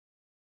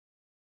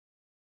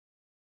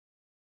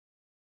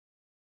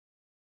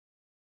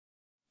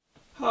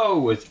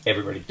How is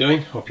everybody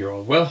doing? Hope you're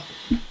all well.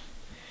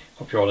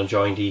 Hope you're all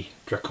enjoying the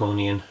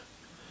draconian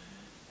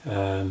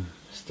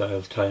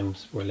style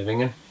times we're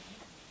living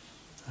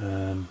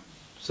in.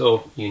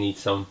 So you need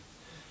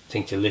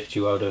something to lift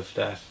you out of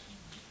that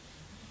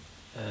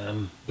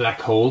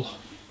black hole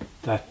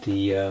that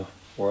the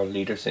world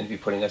leaders seem to be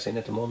putting us in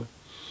at the moment.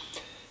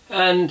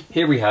 And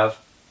here we have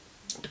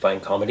Divine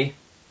Comedy.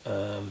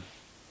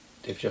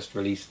 They've just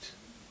released,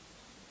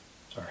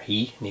 or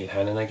he, Neil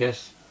Hannon I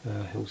guess,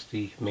 who's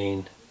the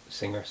main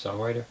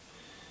singer-songwriter,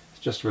 has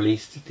just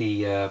released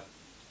the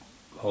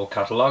whole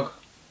catalogue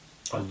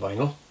on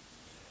vinyl,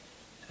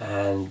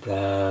 and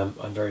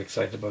I'm very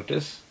excited about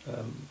this.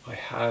 I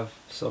have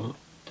some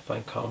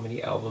Divine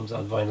Comedy albums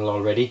on vinyl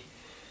already.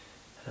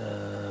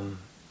 A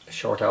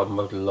short album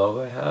about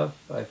love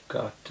I've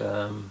got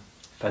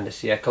Fin de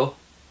siècle,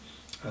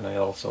 and I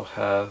also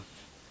have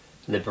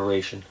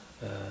Liberation,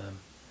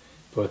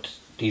 but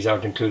these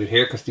aren't included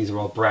here because these are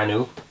all brand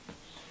new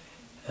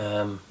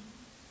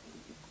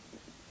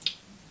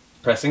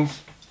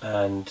pressings,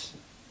 and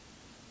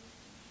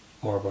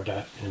more about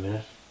that in a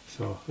minute.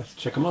 So let's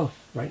check them out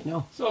right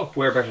now. So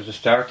where better to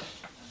start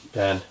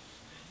than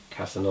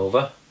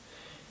Casanova.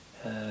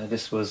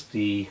 This was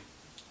the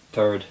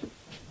third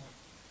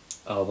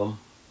album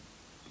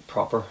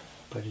proper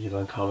by the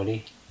Divine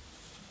Comedy.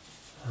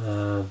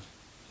 The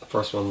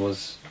first one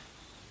was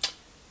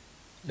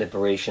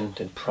Liberation,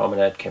 then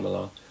Promenade came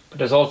along. But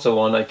there's also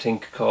one I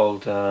think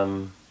called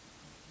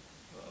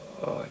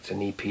it's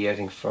an EP I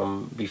think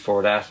from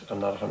before that. I'm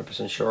not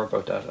 100% sure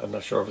about that. I'm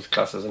not sure if it's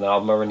classed as an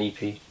album or an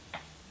EP.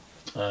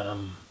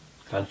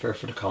 Fanfare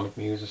for the Comic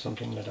Muse or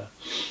something like that.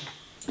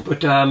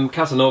 But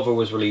Casanova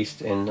was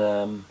released in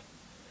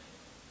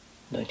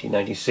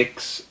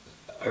 1996.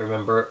 I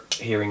remember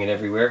hearing it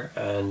everywhere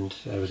and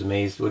I was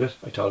amazed with it.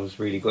 I thought it was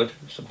really good,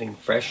 something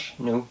fresh,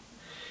 new.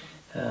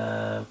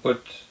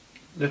 But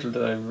little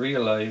did I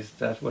realise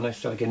that when I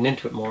started getting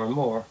into it more and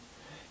more,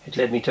 it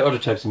led me to other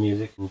types of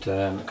music, and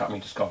it got me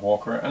to Scott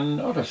Walker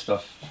and other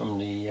stuff from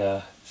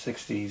the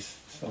 60s.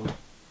 So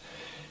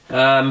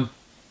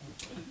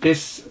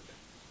this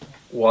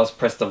was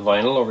pressed on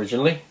vinyl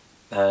originally,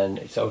 and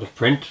it's out of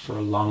print for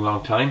a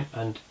long time,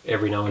 and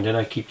every now and then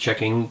I keep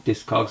checking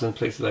Discogs and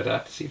places like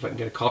that to see if I can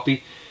get a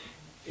copy.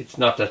 It's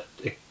not that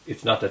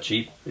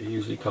cheap. It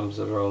usually comes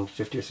at around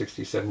 50 or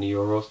 60, 70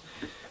 euros.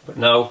 But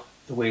now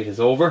the wait is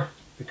over,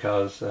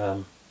 because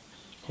here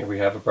we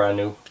have a brand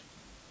new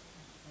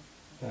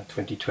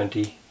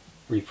 2020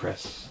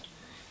 repress,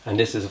 and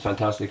this is a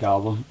fantastic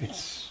album.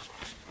 It's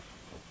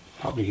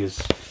probably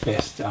his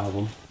best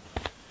album.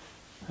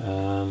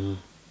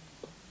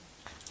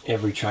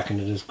 Every track in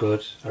it is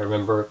good. I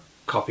remember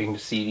copying the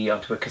CD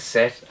onto a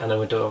cassette, and I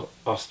went to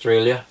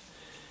Australia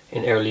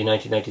in early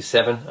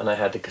 1997, and I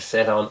had the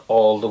cassette on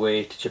all the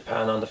way to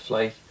Japan on the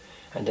flight,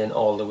 and then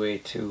all the way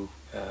to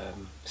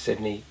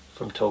Sydney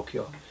from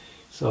Tokyo.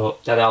 So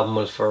that album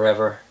will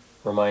forever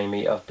remind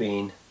me of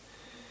being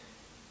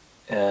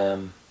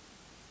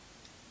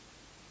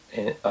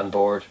on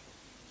board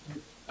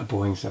a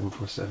Boeing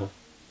 747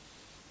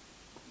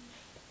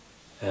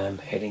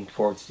 heading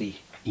towards the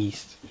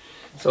east.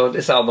 So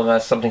this album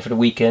has something for the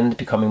weekend,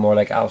 becoming more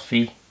like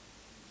Alfie.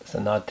 It's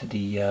a nod to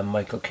the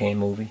Michael Caine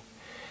movie.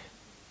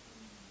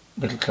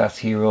 Middle Class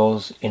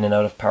Heroes, In and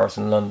Out of Paris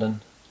and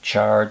London,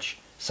 Charge,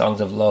 Songs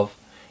of Love.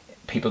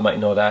 People might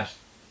know that.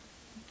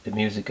 The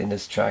music in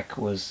this track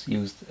was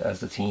used as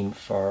the theme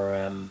for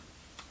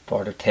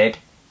the Ted,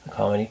 the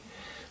comedy.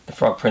 The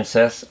Frog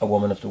Princess, A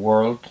Woman of the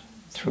World,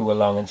 Through a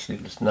Long and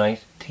Sleepless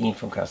Night, theme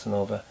from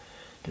Casanova,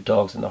 The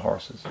Dogs and the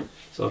Horses.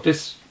 So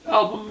this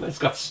album, it's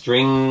got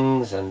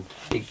strings and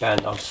big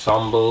band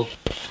ensemble.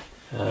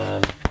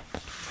 It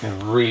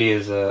really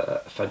is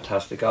a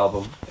fantastic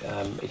album.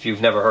 If you've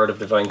never heard of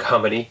Divine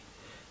Comedy,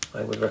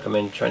 I would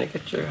recommend trying to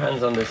get your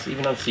hands on this,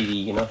 even on CD,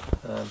 you know.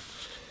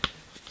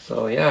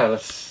 So yeah,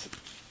 let's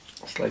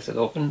slice it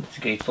open. It's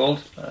a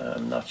gatefold.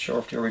 I'm not sure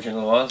if the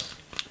original was.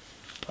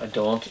 I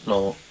don't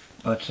know,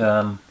 but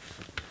I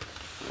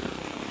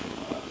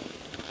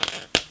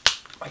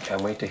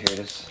can't wait to hear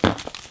this.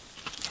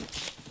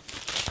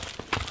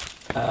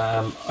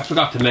 I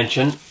forgot to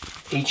mention,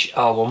 each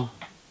album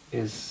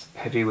is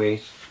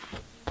heavyweight.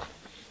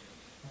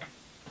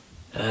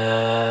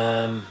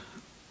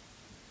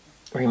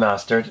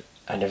 Remastered,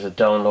 and there's a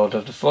download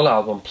of the full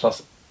album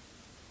plus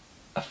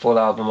a full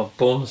album of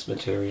bonus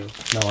material.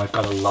 Now I've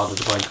got a lot of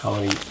Divine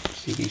Comedy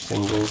CD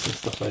singles and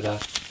stuff like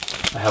that.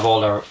 I have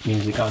all their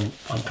music on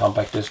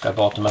compact disc. I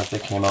bought them as they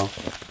came out.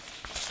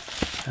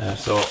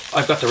 So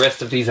I've got the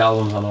rest of these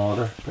albums on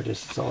order, but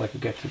this is all I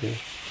could get today.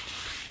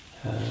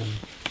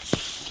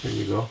 Here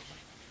you go.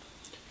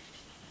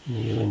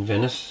 Neil in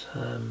Venice.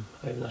 I'm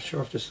not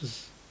sure if this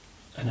is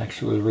an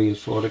actual real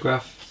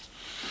photograph.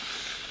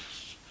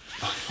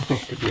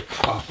 It could be a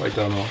prop, I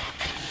don't know.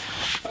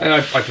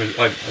 I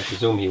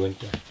presume he went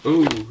there.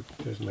 Ooh,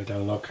 there's my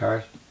download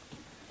card.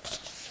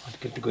 I'll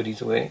get the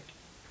goodies away.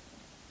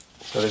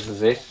 So this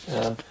is it.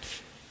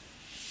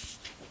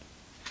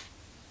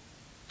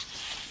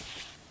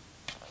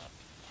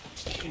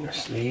 Inner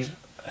sleeve.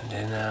 And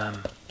then,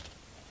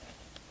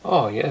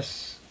 oh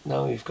yes,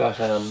 now we've got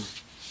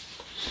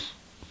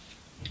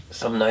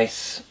some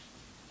nice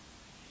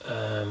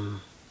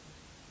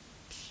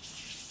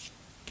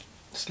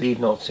sleeve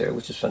notes here,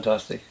 which is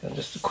fantastic. And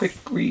just a quick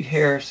read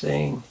here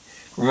saying,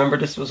 remember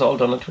this was all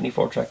done on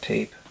 24-track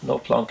tape, no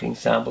plonking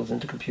samples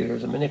into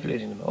computers and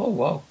manipulating them. Oh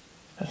wow,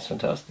 that's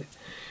fantastic.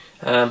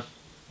 Yeah,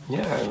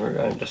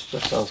 that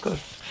sounds good.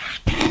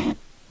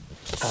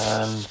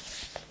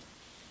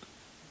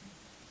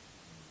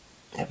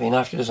 I've been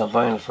after this on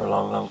vinyl for a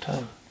long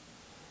time.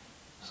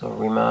 So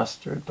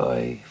remastered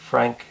by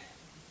Frank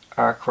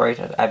Arkwright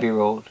at Abbey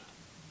Road.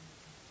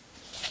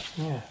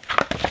 Yeah.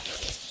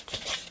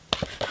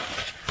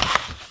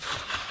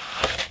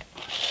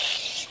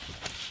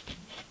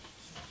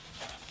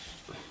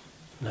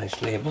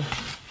 Nice label.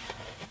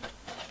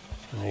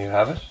 And there you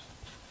have it.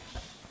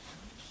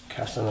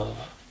 Casanova.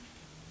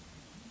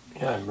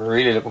 Yeah, I'm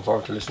really looking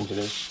forward to listening to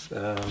this.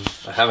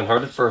 I haven't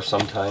heard it for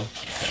some time,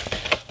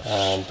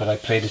 but I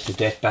played it to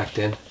death back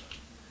then,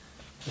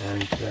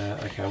 and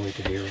I can't wait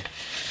to hear it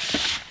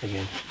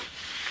again.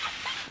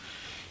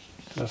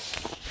 That's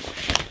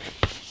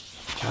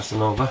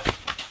Casanova.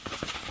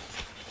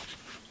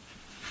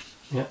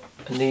 Yeah,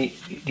 and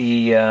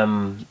the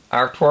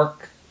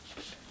artwork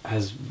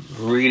has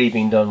really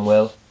been done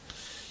well.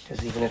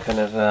 There's even a kind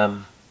of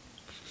a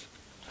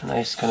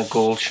nice kind of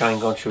gold shine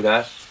going through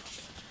that.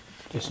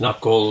 It's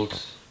not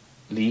gold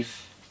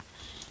leaf,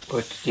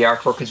 but the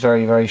artwork is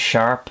very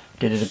sharp.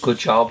 They did a good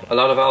job. A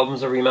lot of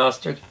albums are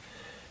remastered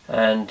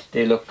and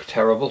they look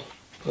terrible,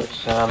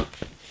 but I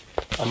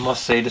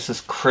must say this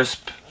is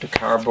crisp. The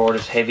cardboard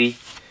is heavy.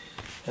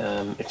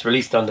 It's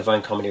released on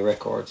Divine Comedy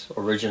Records.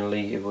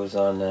 Originally it was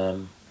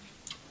on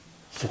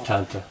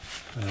Setanta.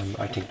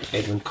 I think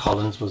Edwin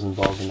Collins was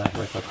involved in that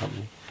record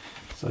company.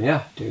 So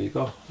yeah, there you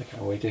go. I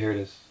can't wait to hear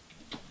this.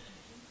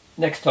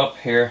 Next up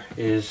here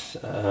is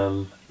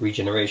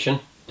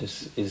Regeneration.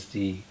 This is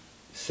the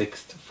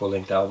 6th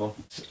full-length album.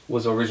 It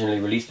was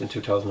originally released in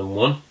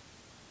 2001.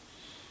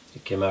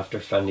 It came after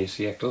Fin de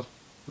Siècle,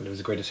 but it was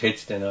the greatest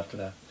hits then after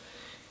that.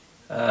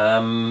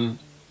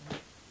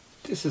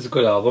 This is a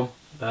good album.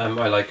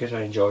 I like it,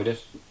 I enjoyed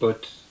it,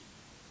 but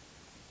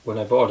when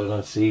I bought it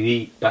on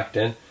CD back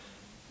then,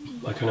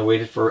 I kind of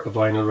waited for a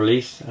vinyl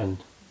release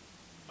and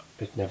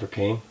it never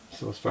came.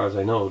 So as far as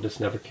I know, this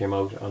never came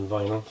out on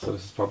vinyl, so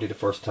this is probably the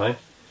first time.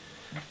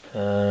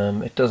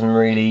 It doesn't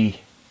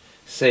really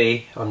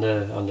say on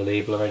the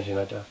label or anything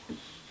like that,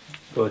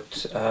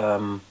 but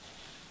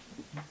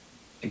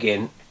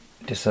again,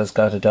 this has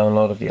got a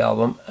download of the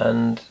album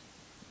and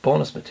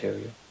bonus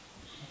material.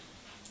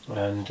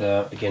 And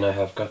again, I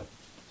have got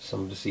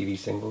some of the CD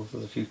singles.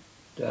 There's a few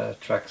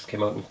tracks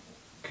came out in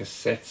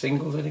cassette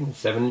singles, I think, in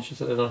 7 inches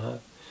that I don't have.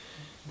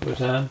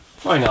 But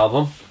fine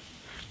album.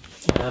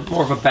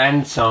 More of a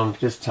band sound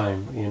this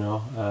time, you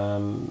know.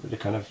 The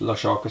kind of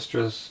lush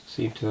orchestras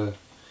seem to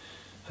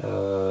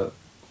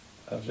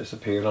have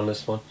disappeared on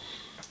this one.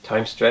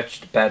 Time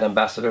Stretched, Bad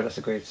Ambassador, that's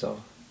a great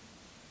song.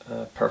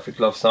 Perfect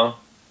Love Song.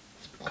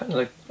 It's kind of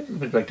like a little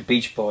bit like the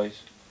Beach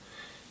Boys.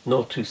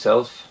 Note to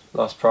Self,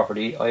 Lost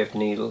Property, Eye of the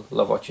Needle,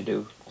 Love What You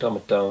Do, Dumb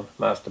It Down,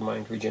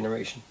 Mastermind,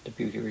 Regeneration, The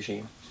Beauty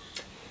Regime.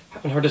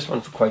 Haven't heard this one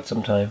for quite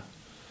some time,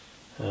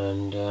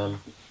 and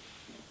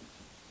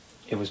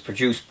it was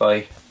produced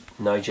by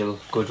Nigel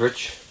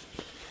Goodrich.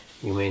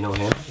 You may know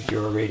him if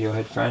you're a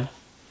Radiohead fan.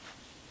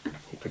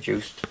 He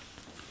produced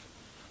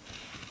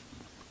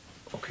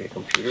OK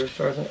Computer, as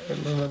far as I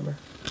remember.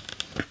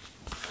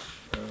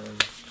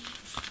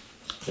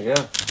 So yeah,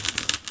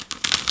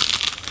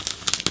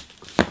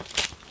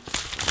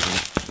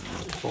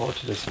 looking forward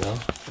to this now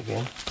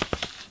again.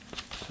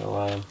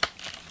 So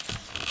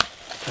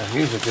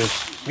music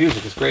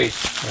is great.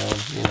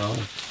 You know,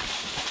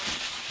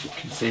 it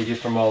can save you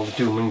from all the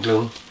doom and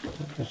gloom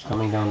that's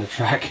coming down the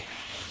track.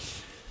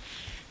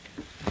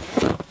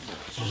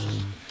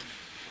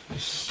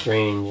 This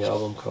strange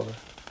album cover.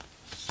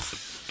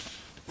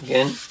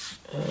 Again,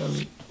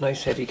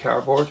 nice heavy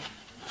cardboard.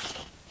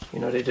 You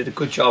know, they did a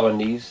good job on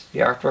these. The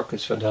artwork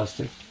is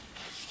fantastic.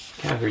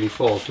 Can't really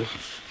fault it.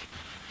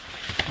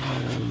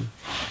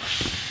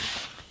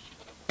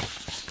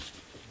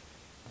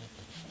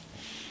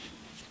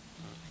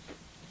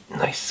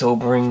 Nice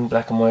sobering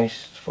black and white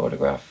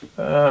photograph.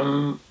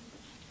 I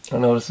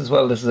noticed as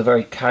well, this is a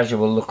very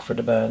casual look for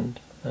the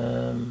band.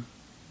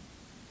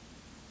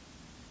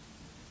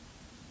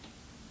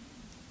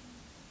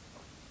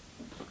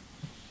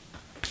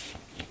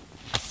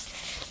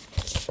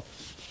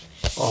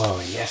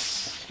 Oh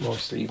yes, more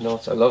sleeve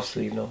notes. I love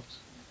sleeve notes.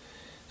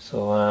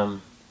 So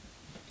all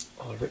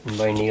written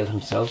by Neil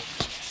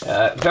himself.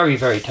 Very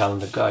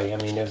talented guy. I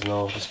mean, there's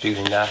no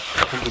disputing that.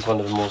 I think he's one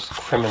of the most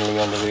criminally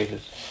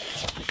underrated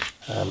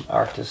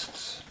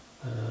artists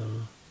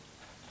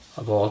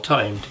of all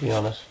time, to be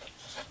honest.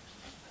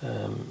 He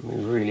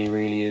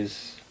really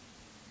is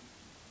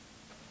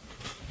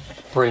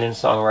a brilliant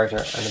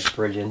songwriter and a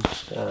brilliant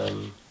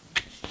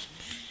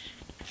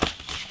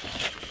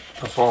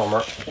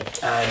performer,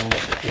 and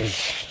his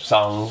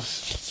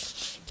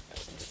songs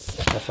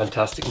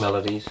fantastic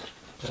melodies.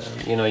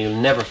 You know,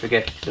 you'll never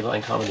forget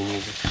Divine Comedy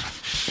music.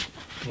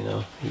 You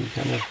know, he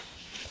kind of,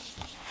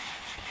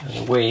 in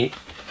a way,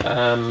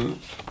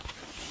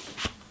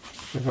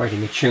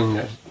 writing a tune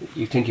that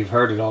you think you've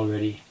heard it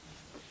already.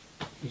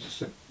 It's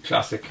just a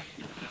classic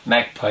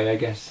magpie, I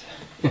guess.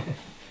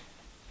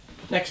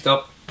 Next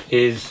up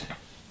is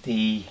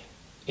the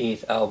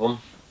 8th album,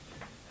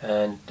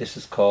 and this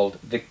is called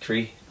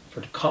Victory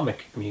for the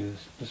Comic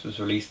Muse. This was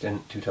released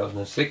in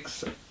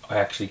 2006. I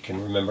actually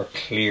can remember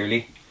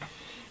clearly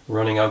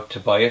running out to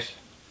buy it.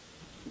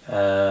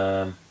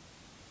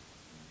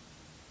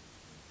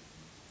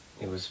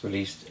 It was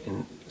released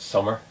in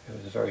summer. It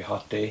was a very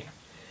hot day,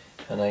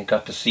 and I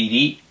got the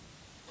CD.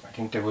 I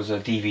think there was a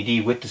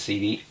DVD with the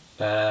CD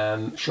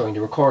showing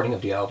the recording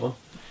of the album,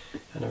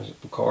 and it was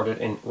recorded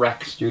in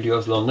RECC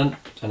Studios, London.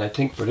 And I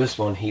think for this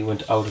one he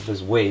went out of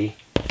his way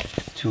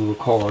to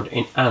record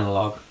in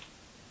analog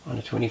on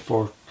a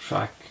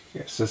 24-track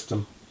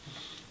system,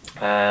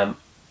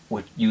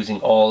 with using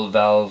all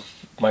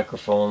valve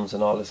microphones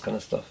and all this kind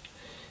of stuff.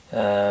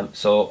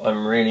 So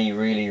I'm really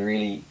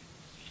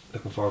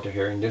looking forward to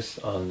hearing this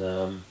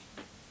on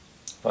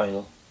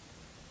vinyl.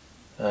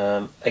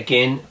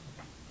 Again,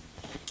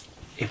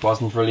 it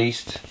wasn't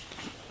released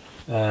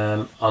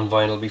on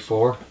vinyl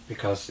before,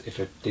 because if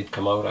it did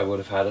come out I would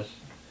have had it.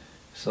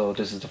 So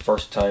this is the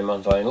first time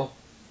on vinyl.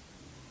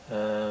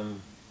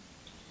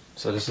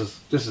 So this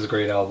is a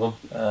great album.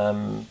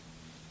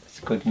 It's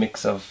a good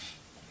mix of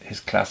his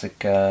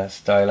classic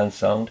style and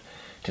sound.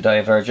 To Die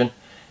a Virgin,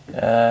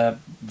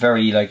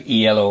 very like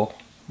ELO,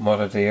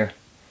 Mother Dear,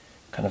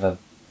 kind of a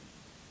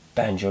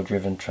banjo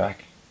driven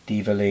track.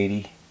 Diva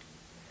Lady,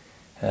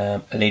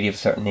 A Lady of a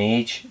Certain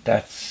Age,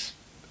 that's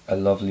a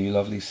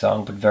lovely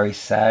song, but very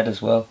sad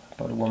as well,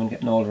 about a woman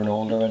getting older and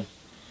older, and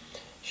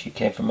she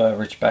came from a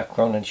rich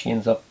background and she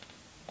ends up,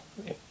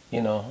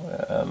 you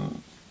know,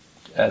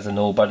 as a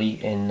nobody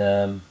in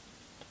a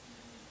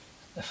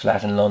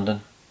flat in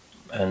London.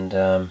 And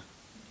I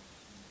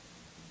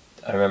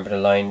remember the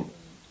line,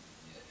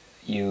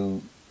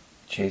 "You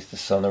chase the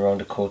sun around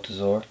the Côte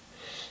d'Azur."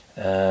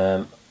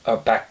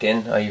 Back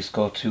then I used to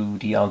go to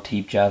the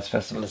Antibes Jazz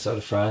Festival in south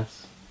of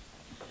France.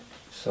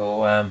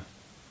 So I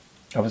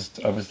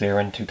was there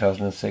in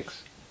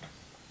 2006,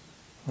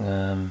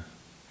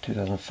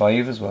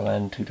 2005 as well,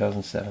 and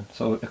 2007.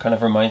 So it kind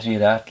of reminds me of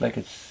that. Like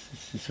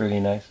it's really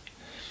nice.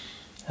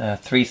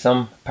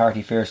 Threesome,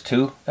 Party Fears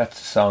 2. That's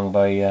a song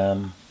by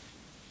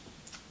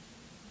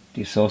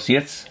The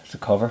Associates. It's a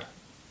cover.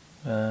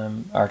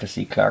 Arthur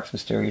C. Clarke's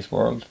Mysterious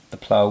World, The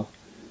Plough,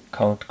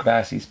 Count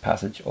Grassy's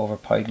Passage over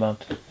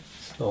Piedmont,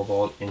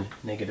 Snowball in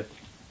negative.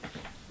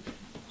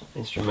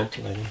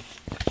 Instrumental, I think.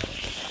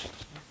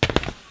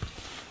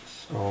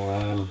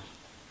 So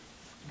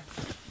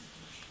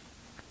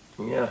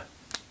yeah,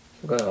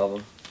 it's a good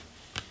album.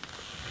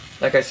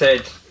 Like I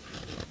said,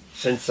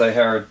 since I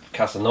heard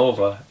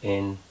Casanova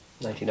in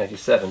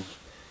 1997,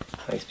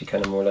 I used to be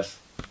kind of more or less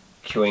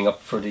queuing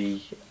up for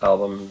the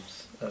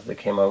albums as they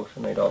came out,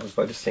 and I'd always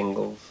buy the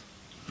singles.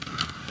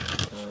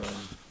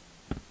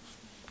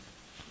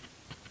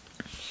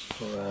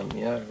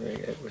 Yeah,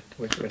 really,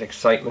 with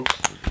excitement.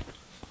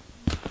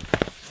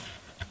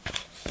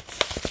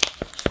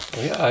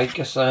 Well, yeah, I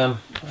guess I'm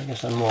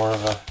more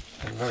of a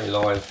very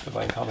loyal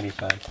Divine Comedy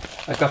fan.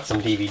 I got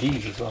some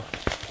DVDs as well.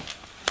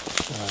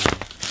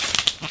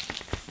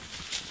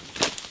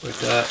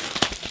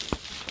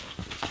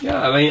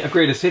 Yeah, I mean, a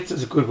Greatest Hits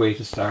is a good way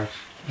to start.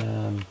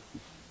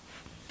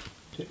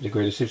 The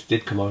Greatest Hits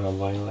did come out on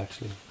vinyl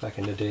actually back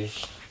in the day.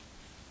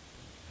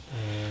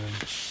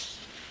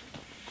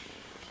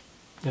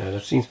 Yeah,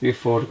 that seems to be a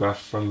photograph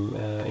from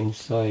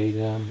inside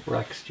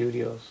RECC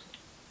Studios.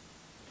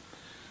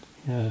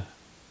 Yeah,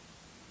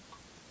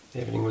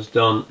 everything was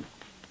done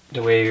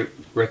the way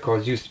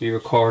records used to be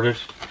recorded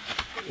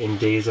in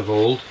days of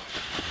old.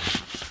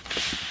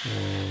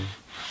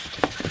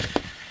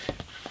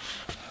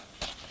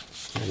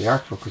 Yeah, the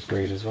artwork was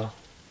great as well.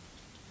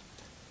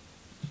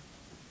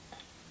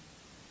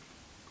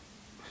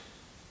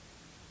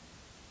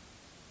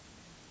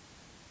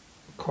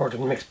 Recorded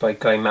and mixed by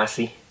Guy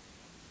Massey.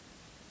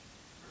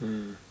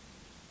 There's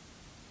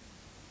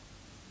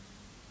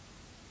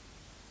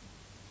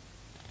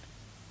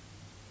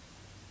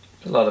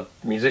a lot of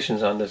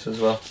musicians on this as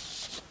well.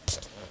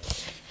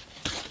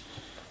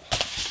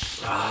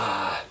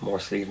 More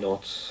sleeve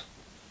notes.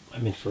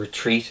 I'm in for a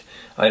treat.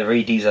 I'll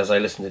read these as I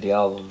listen to the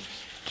album.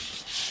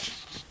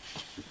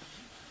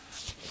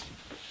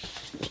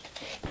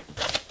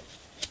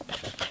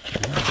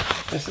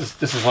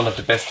 This is one of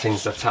the best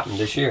things that's happened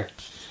this year.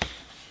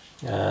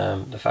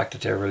 The fact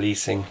that they're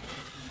releasing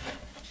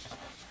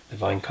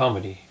Divine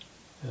Comedy.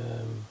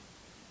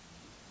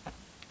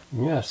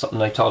 Yeah,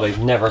 something I thought I'd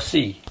never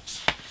see.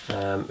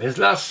 His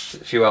last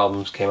few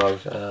albums came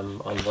out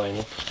on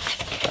vinyl.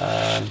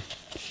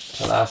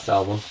 The last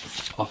album,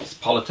 Office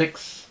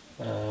Politics.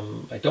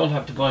 I don't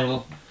have the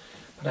vinyl,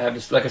 but I have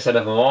this. Like I said, I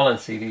have them all on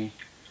CD.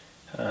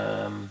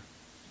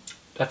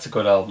 That's a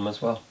good album as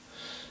well.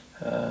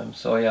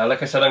 So yeah,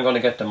 like I said, I'm going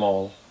to get them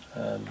all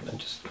and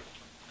just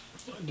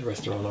The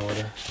rest are on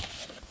order.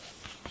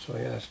 So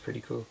yeah, it's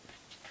pretty cool.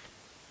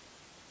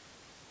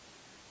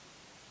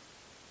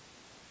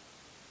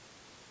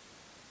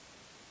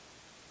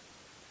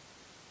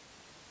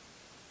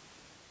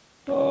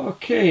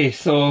 Okay,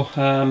 so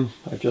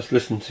I've just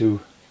listened to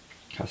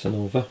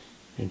Casanova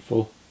in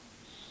full,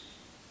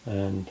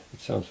 and it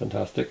sounds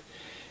fantastic.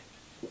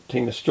 The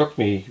thing that struck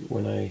me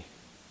when I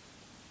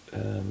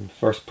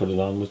first put it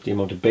on was the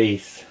amount of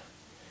bass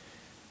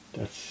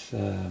that's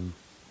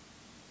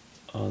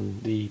on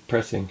the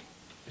pressing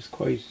is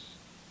quite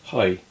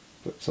high,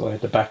 but so I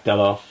had to back that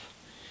off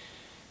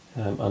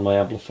on my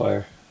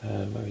amplifier.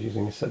 I was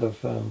using a set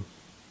of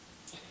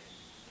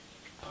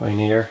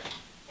Pioneer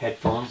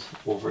headphones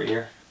over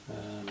ear.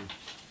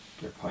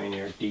 They're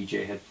Pioneer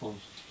DJ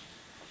headphones.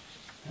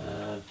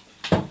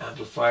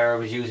 Amplifier I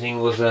was using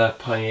was a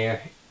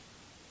Pioneer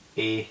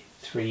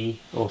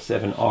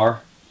A307R,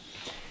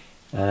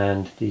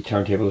 and the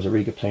turntable was a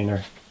Riga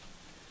Planer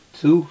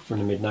 2 from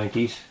the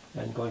mid-90s,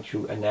 and going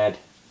through a NAD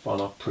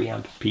Phono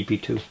preamp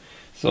PP2.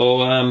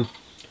 So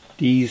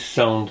these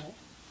sound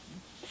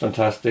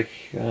fantastic.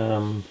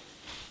 The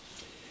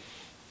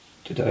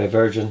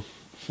diversion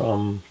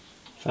from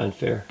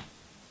Fanfare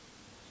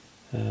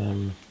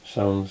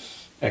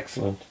sounds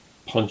excellent,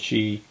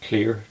 punchy,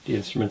 clear. The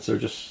instruments are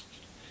just,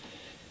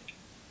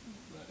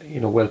 you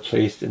know, well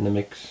placed in the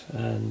mix,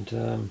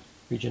 and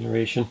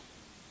Regeneration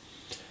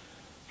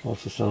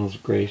also sounds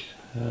great.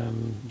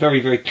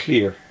 Very, very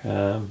clear,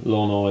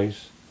 low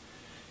noise,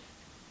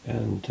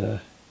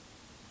 and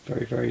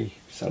very, very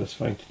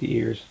satisfying to the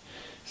ears.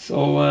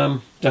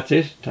 So that's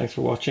it. Thanks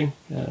for watching.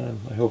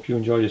 I hope you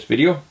enjoyed this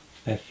video.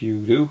 If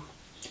you do,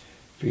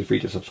 feel free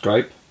to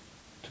subscribe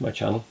to my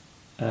channel,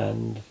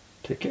 and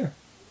take care.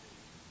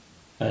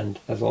 And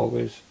as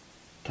always,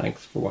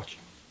 thanks for watching.